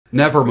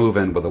Never move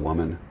in with a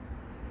woman.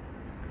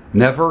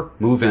 Never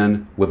move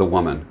in with a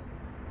woman.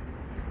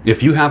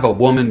 If you have a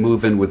woman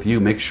move in with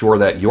you, make sure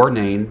that your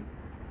name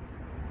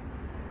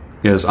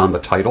is on the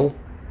title,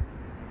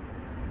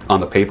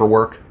 on the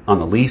paperwork, on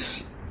the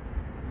lease,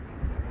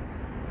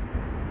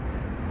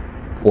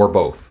 or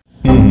both.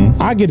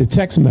 I get a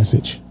text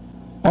message.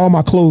 All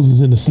my clothes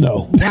is in the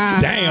snow. Wow.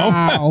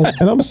 Damn.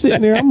 And I'm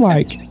sitting there, I'm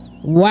like,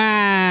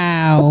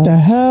 wow. what the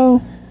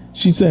hell?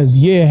 She says,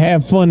 yeah,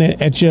 have fun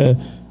at your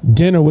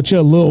dinner with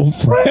your little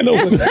friend.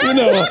 You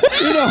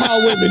know how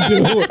women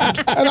do.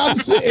 And I'm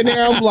sitting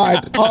there, I'm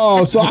like,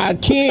 oh, so I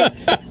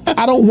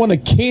don't want to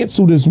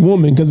cancel this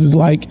woman because it's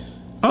like,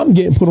 I'm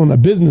getting put on a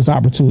business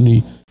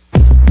opportunity.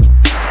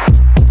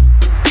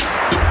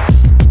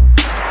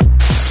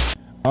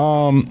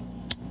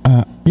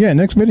 Yeah,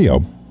 next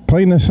video.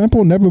 Plain and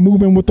simple, never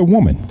move in with a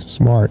woman.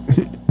 Smart.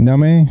 You know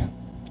what I mean?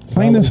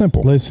 Plain and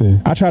simple.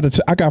 Listen. I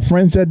got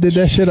friends that did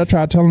that shit. I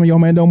tried telling them, yo,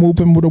 man, don't move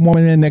in with a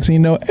woman. And next thing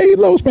you know, hey,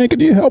 Los, man,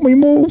 could you help me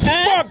move?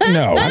 Fuck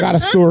no. I got a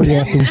story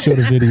after we show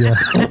the video.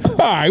 All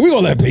right, we're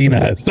going to let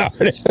Peanut start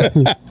it.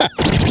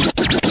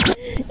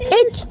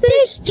 It's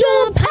This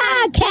JAWN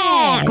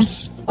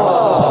Podcast.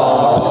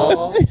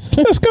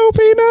 Let's go,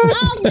 Peanut.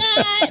 Oh,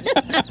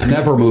 God.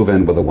 Never move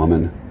in with a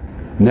woman.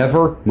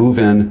 Never move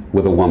in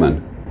with a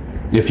woman.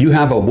 If you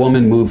have a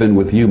woman move in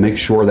with you, make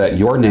sure that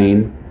your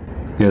name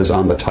is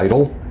on the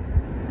title,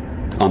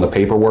 on the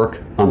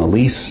paperwork, on the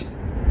lease,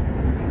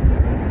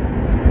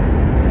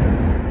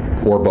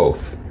 or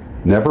both.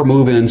 Never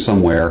move in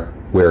somewhere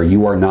where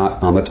you are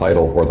not on the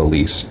title or the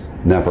lease.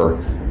 Never,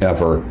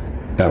 ever,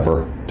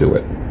 ever do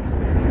it.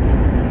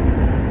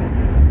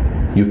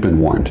 You've been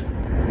warned.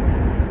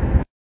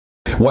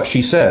 What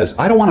she says,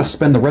 I don't want to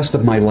spend the rest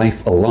of my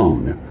life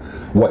alone.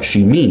 What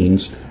she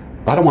means,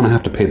 I don't want to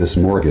have to pay this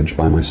mortgage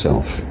by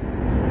myself.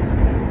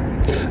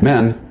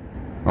 Men,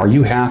 are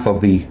you half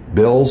of the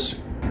bills?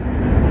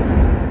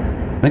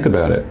 Think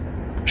about it.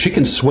 She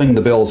can swing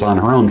the bills on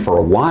her own for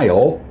a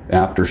while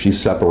after she's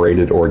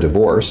separated or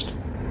divorced,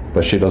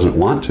 but she doesn't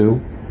want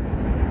to.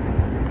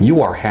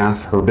 You are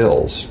half her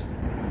bills,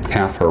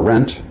 half her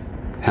rent,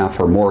 half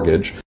her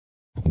mortgage.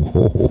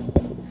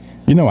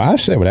 You know, I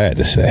said what I had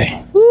to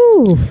say.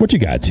 Ooh. What you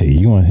got, T?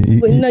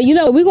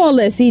 No, we're going to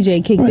let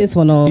CJ kick this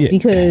one off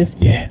because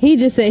he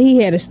just said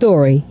he had a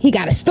story. He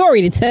got a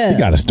story to tell. He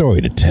got a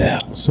story to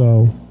tell.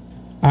 So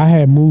I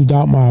had moved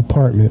out my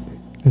apartment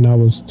and I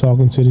was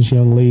talking to this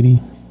young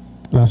lady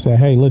and I said,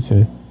 hey,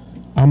 listen,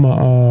 I'm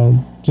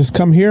just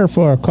come here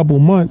for a couple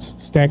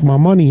months, stack my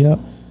money up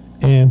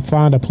and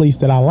find a place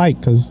that I like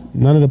because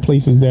none of the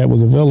places that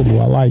was available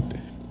I liked.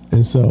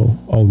 And so,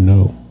 oh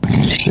no.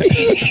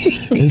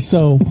 And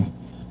so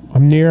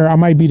I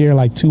might be there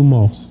like 2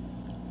 months.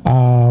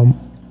 A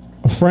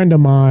friend of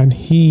mine,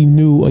 he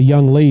knew a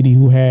young lady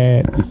who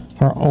had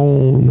her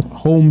own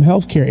home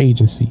health care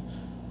agency.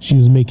 She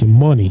was making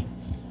money.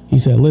 He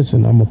said,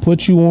 listen, I'm going to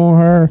put you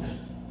on her.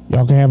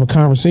 Y'all can have a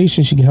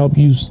conversation. She can help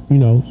you,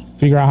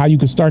 figure out how you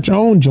can start your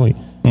own joint.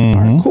 All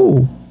right,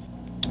 cool.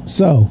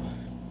 So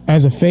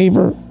as a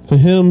favor for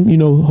him,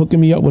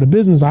 hooking me up with a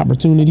business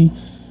opportunity,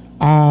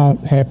 I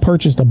had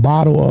purchased a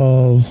bottle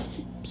of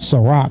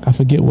Ciroc. I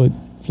forget what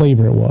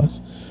flavor it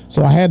was.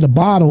 So I had the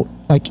bottle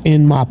like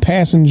in my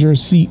passenger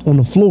seat on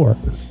the floor.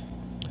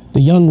 The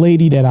young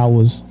lady that I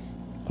was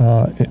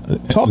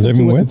talking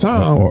to at the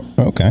time,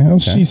 okay.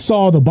 She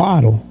saw the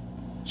bottle.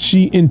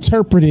 She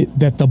interpreted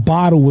that the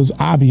bottle was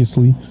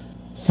obviously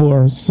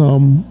for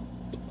some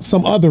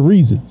other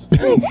reasons.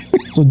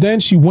 So then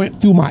she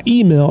went through my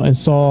email and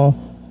saw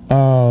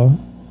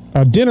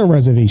a dinner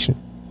reservation.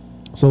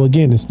 So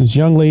again, it's this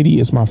young lady,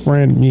 it's my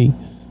friend, me.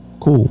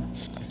 Cool.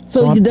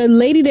 So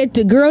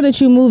the girl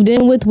that you moved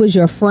in with was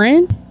your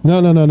friend?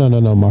 No.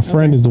 My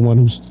friend is the one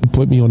who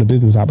put me on a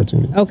business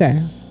opportunity.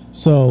 Okay.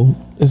 So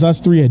it's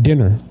us three at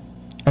dinner.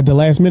 At the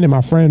last minute,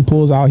 my friend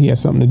pulls out, he has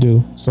something to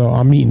do. So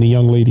I'm meeting the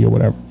young lady or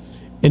whatever.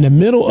 In the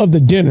middle of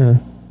the dinner,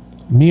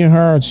 me and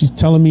her, she's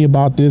telling me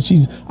about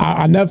this.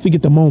 I never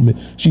forget the moment.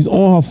 She's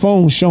on her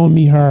phone showing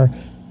me her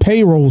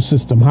payroll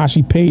system, how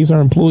she pays her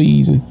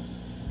employees.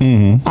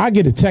 And I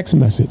get a text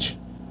message.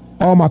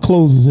 All my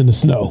clothes is in the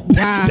snow.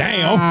 Wow.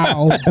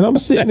 Damn. And I'm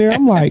sitting there,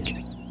 I'm like,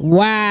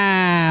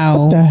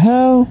 wow. what the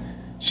hell?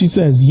 She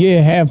says,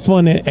 yeah, have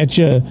fun at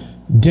your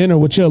dinner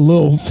with your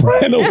little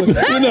friend.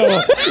 You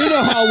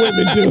know how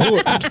women do.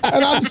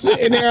 And I'm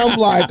sitting there, I'm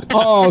like,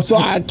 oh, so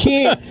I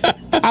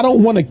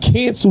don't want to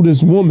cancel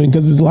this woman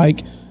because it's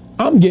like,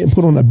 I'm getting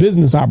put on a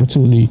business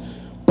opportunity.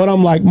 But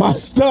I'm like, my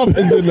stuff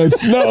is in the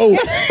snow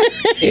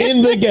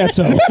in the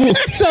ghetto.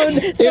 So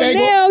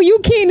now you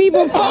can't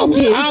even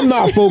focus. I'm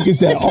not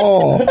focused at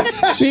all.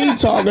 She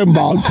talking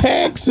about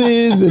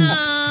taxes and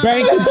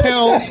bank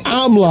accounts.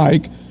 I'm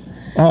like,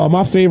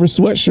 my favorite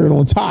sweatshirt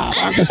on top.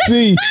 I can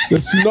see the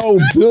snow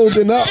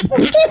building up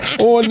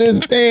on this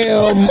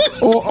damn.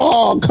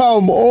 Oh,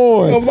 come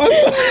on.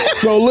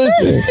 So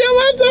listen.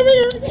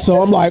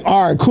 So I'm like,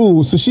 all right,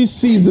 cool. So she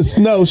sees the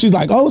snow. She's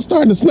like, oh, it's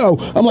starting to snow.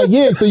 I'm like,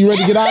 yeah. So you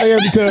ready to get out of here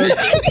because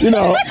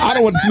I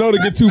don't want the snow to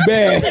get too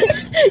bad.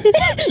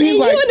 She's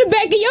like, you in the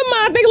back of your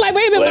mind thinking like,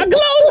 wait a minute, my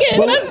clothes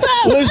getting messed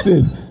up.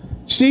 Listen.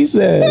 She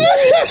said,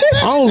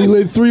 I only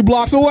live 3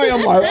 blocks away.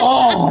 I'm like,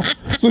 oh.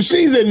 So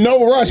she's in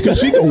no rush because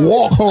she can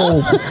walk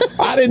home.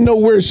 I didn't know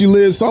where she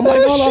lived. So I'm like,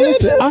 no,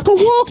 listen, I can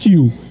walk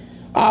you.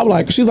 I'm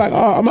like, she's like,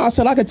 oh, I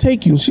said, I could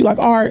take you. She's like,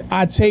 all right,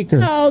 I take her.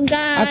 Oh, God.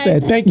 I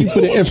said, thank you for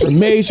the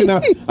information.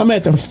 I'm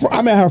at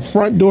her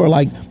front door.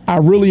 Like, I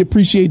really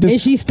appreciate this. And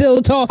she's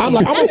still talking. I'm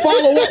like, I'm going to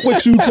follow up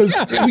with you because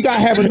we got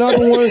to have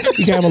another one.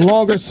 We can have a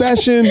longer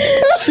session.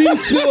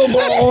 She's still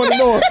going on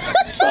and on.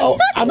 So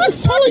I'm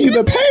just telling you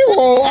the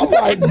payroll. I'm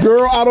like,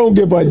 girl, I don't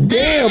give a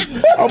damn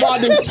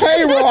about this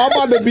payroll. I'm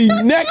about to be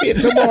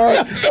naked tomorrow.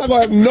 I'm going to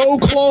have no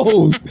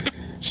clothes.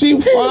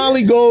 She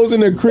finally goes in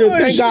the crib.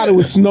 Thank God it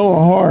was snowing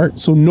hard,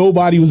 so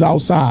nobody was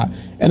outside.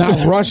 And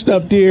I rushed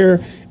up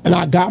there, and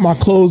I got my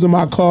clothes in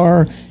my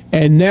car,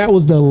 and that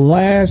was the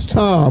last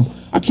time.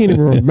 I can't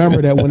even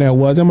remember when that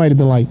was. It might have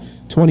been like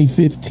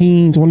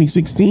 2015,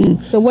 2016.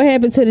 So what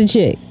happened to the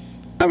chick?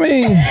 I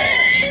mean,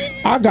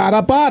 I got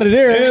up out of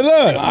there. Hey,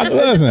 look,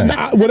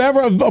 listen.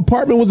 Whatever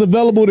apartment was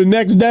available the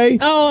next day,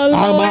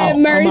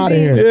 I'm out of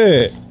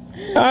here.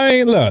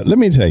 Yeah. Look, let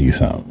me tell you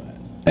something.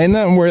 Ain't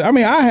nothing worse. I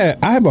mean, I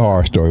have a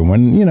horror story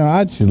when,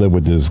 I just lived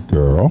with this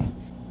girl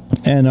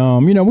and,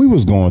 we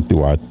was going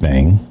through our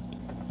thing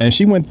and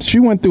she went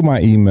through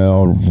my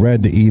email,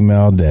 read the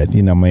email that,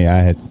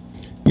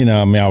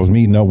 I was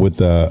meeting up with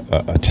a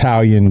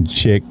Italian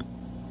chick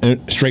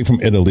straight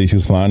from Italy. She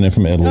was flying in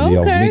from Italy.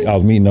 Okay. I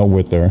was meeting up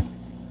with her,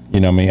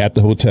 at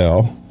the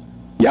hotel.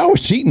 Y'all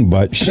was cheating,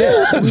 but shit.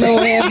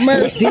 Lord have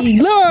mercy.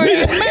 Lord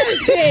have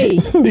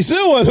mercy. He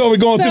still was over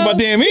going through my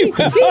damn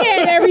email. She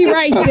had every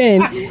right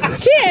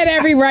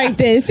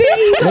then.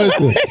 See?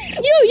 Listen.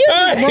 You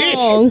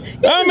wrong.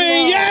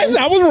 Yes,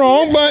 I was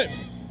wrong, but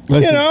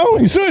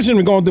you still shouldn't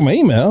be going through my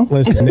email.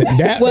 Listen, unlike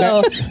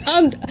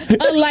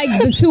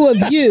the two of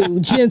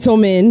you,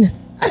 gentlemen,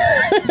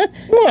 I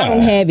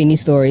don't have any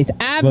stories.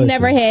 I've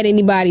never had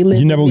anybody live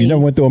with me. You never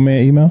went through a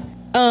man email?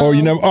 Or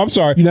you never? I'm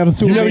sorry. You never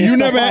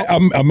had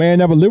a man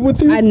never lived with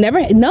you? I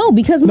never. No,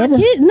 because my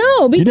kids.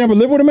 No, because you never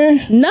lived with a man.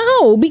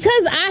 No,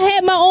 because I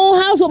had my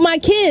own house with my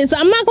kids. So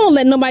I'm not gonna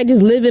let nobody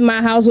just live in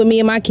my house with me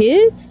and my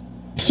kids.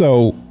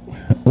 So,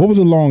 what was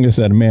the longest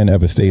that a man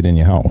ever stayed in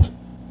your house?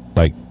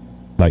 Like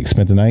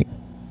spent the night?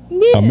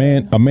 Yeah.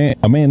 A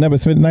man never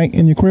spent the night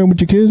in your crib with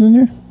your kids in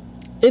there?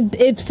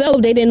 If so,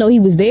 they didn't know he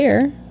was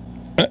there.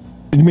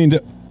 You mean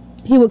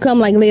he would come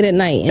like late at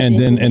night and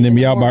then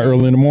be out by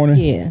early in the morning?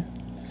 Yeah.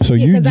 So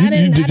you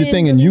did your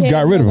thing and you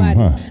got rid of him,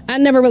 huh? I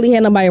never really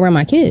had nobody around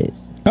my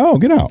kids. Oh,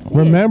 get out. Yeah.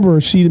 Remember,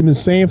 she'd been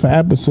saying for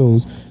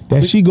episodes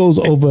that she goes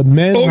over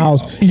men's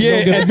house. And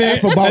then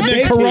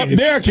corrupt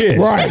their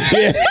kids. Right.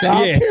 Yeah. So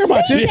I don't care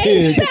about your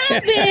kids.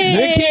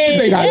 Their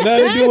kids ain't got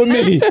nothing to do with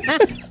me.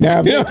 Now,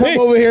 if they come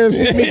over here and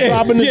see me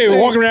dropping the thing,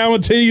 walking around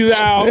with titties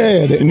out,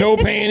 no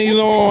panties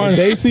on.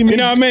 They see me. You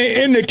know what I mean?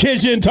 In the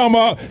kitchen talking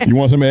about, you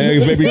want some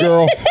eggs, baby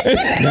girl?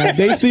 Now,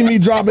 they see me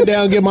dropping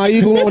down and get my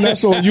eagle on.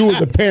 That's on you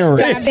as a parent.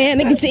 Drop down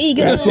and get your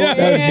eagle that's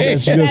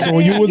just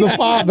on you as a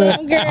father.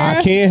 I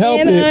can't help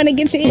it. But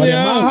in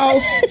my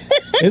house,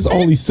 it's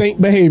only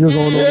saint behavior going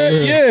on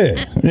there.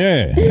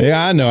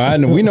 Yeah, I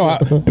know. We know how.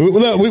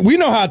 Look, we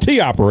know how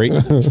T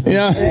operates.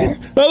 Yeah.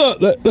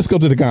 Look, let's go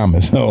to the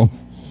comments. So,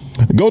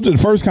 go to the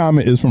first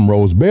comment is from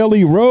Rose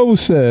Bailey.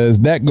 Rose says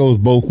that goes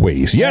both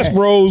ways. Yes,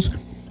 Rose,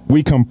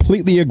 we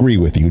completely agree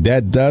with you.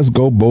 That does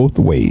go both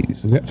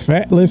ways.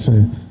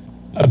 Listen,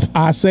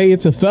 I say it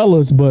to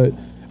fellas, but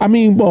I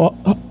mean, well,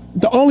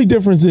 the only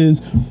difference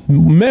is,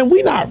 men,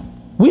 we not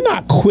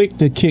quick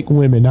to kick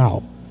women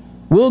out.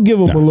 We'll give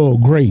them a little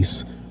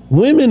grace.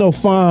 Women will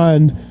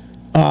find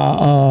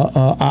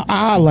an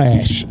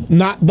eyelash,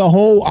 not the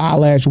whole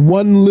eyelash,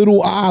 one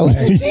little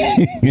eyelash.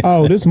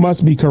 Oh, this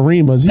must be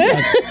Karima's.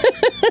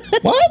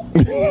 Like, what?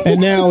 And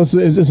now it's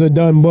a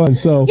done bun.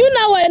 So you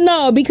know what?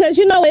 No, because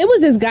it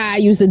was this guy I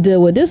used to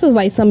deal with. This was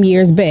like some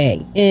years back,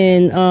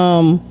 and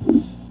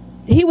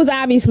he was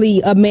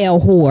obviously a male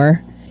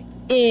whore.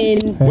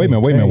 Wait a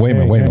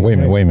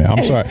minute.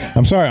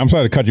 I'm sorry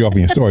to cut you off in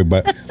your story,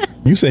 but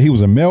you said he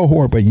was a male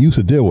whore, but you used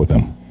to deal with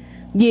him.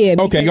 Yeah.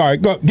 Okay. All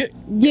right. Go.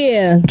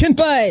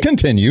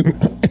 Continue.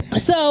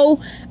 So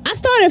I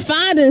started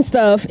finding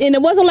stuff, and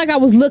it wasn't like I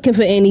was looking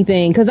for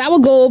anything, because I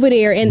would go over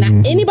there, and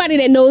anybody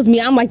that knows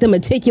me, I'm like the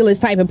meticulous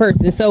type of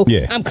person. So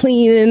I'm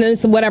cleaning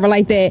and whatever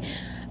like that.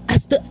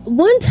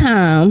 One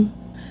time,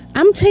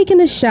 I'm taking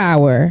a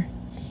shower,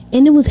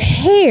 and it was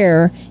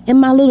hair in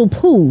my little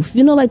poof.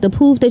 Like the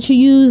poof that you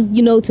use,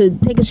 to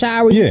take a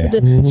shower. Yeah.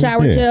 The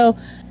shower gel.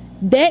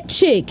 That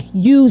chick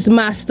used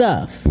my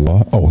stuff.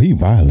 What? Oh, he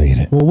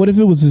violated. Well, what if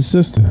it was his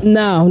sister?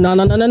 No.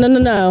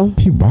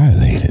 He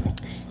violated.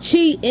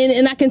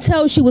 And I can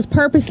tell she was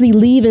purposely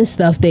leaving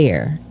stuff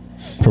there.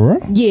 For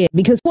real? Yeah,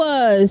 because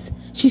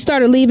she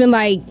started leaving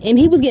and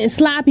he was getting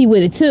sloppy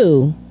with it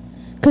too.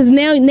 Cause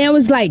now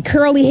it's like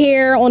curly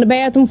hair on the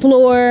bathroom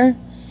floor,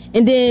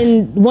 and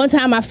then one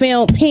time I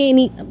found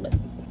panty.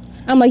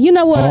 I'm like, you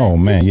know what? Oh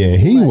man, yeah,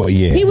 he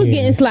was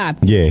getting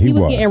sloppy. Yeah, he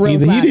was getting real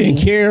Either sloppy. he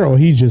didn't care or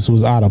he just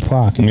was out of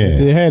pocket. Yeah.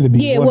 It had to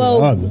be one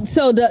or the other.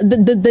 So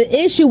the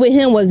issue with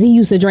him was he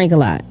used to drink a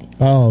lot.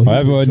 Oh,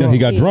 that's what he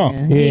got drunk.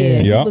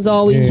 Yeah, he was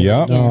always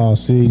drinking. Oh,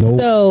 see, nope.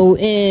 So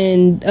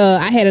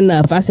I had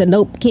enough. I said,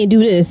 nope, can't do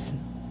this.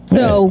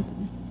 So.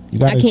 You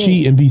gotta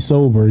cheat and be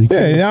sober.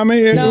 Yeah, I mean,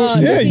 you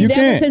that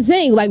can't. was the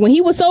thing. Like when he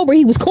was sober,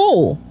 he was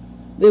cool.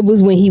 It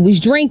was when he was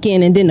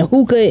drinking and then the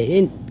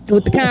hookah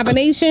with the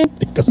combination.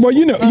 Well,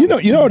 you know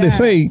what they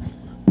say. You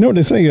know what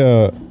they say.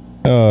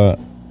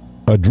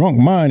 A drunk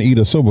mind eat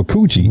a sober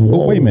coochie.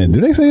 Oh, wait a minute.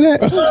 Do they say that?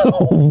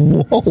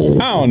 Whoa.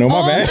 I don't know.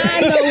 My bad.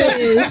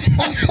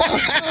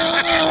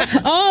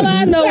 All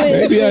I know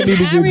is. Maybe I need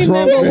to get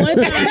drunk. One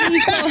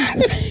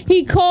time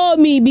he called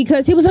me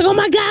because he was like, "Oh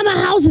my God, my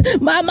house,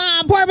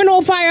 my apartment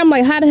on fire." I'm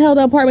like, "How the hell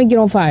did the apartment get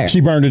on fire?"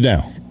 She burned it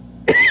down.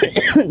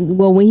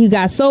 Well, when he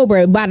got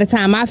sober, by the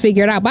time I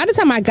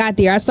got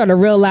there, I started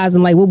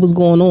realizing what was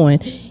going on.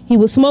 He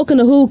was smoking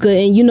the hookah,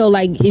 and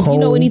if you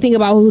know anything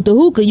about the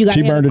hookah, you got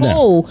to have the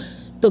coal.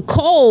 The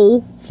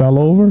coal fell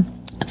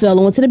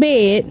onto the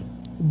bed,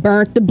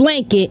 burnt the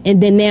blanket,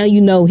 and then now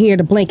here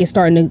the blanket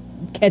starting to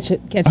catch.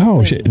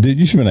 Oh shit!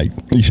 You should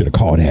have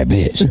called that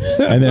bitch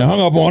and then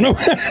hung up on him.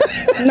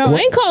 No, I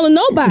ain't calling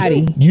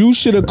nobody. You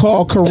should have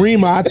called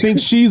Karima. I think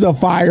she's a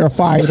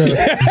firefighter.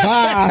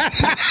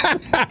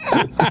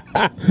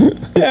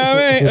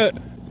 Yeah,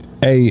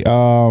 I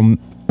mean,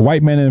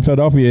 white man in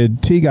Philadelphia,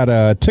 T got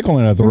a tickle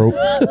in her throat.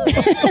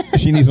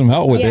 She needs some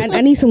help with it.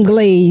 I need some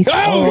glaze.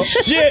 Oh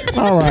shit!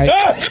 All right.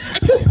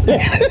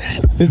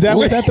 Was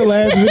that the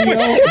last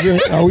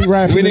video? Are we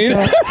wrapping this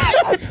up?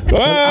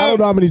 I don't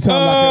know how many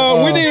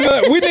times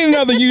we need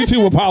another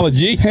YouTube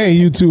apology. Hey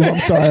YouTube, I'm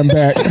sorry, I'm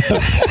back.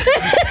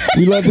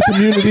 We love the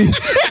community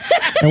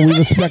and we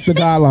respect the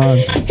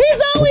guidelines.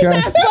 He's always our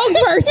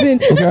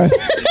spokesperson. Okay.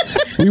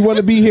 We want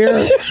to be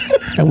here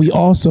and we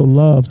also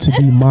love to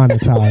be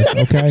monetized,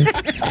 okay?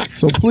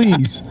 So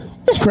please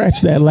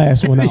scratch that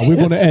last one out. We're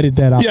going to edit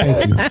that out. Yeah.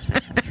 Thank you.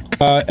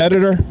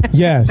 Editor?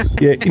 Yes.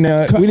 Yeah,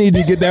 we need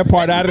to get that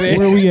part out of there.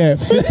 Where we at?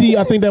 50?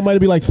 I think that might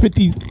be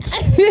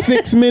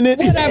 56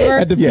 minutes. Whatever.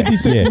 At the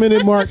 56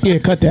 minute mark,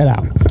 cut that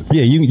out.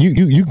 Yeah, you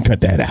can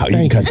cut that out. You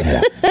can cut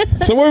that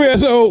out. So where we at?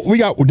 So we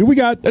got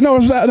that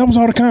was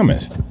all the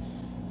comments.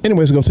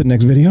 Anyways, go to the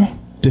next video.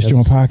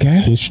 JAWN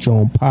Podcast.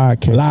 JAWN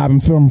Podcast. Live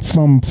and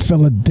from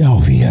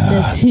Philadelphia.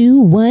 The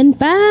 215.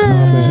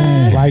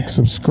 Comment, like,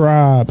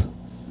 subscribe.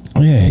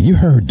 Yeah, you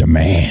heard the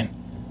man.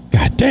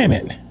 God damn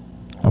it.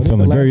 I'm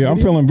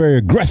feeling very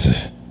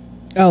aggressive.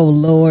 Oh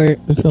Lord.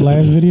 This the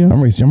last video?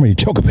 I'm ready to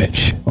choke a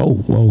bitch. Oh,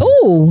 whoa.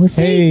 Ooh,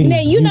 see, hey, now,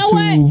 you know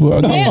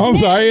what? I'm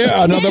sorry.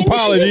 Yeah, another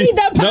apology.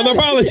 Another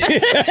apology.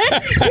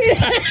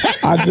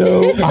 I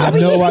know.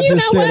 I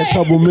just said a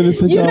couple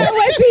minutes ago. You know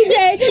what,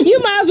 TJ? You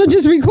might as well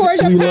just record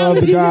your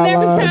apologies, and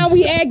every time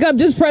we egg up,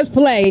 just press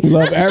play. We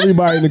love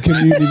everybody in the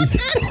community.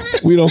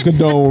 We don't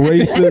condone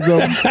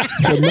racism,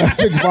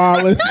 domestic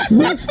violence,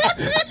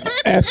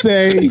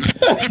 SA,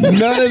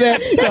 none of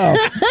that stuff.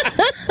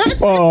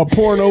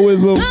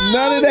 Pornoism,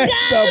 none of that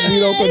stuff we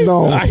don't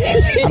condone.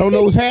 I don't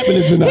know what's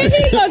happening tonight.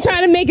 He's gonna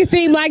try to make it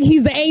seem like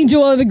he's the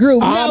angel of the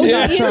group. I'm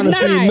not trying to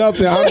say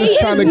nothing. I'm just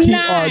trying to keep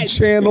our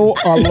channel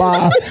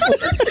alive.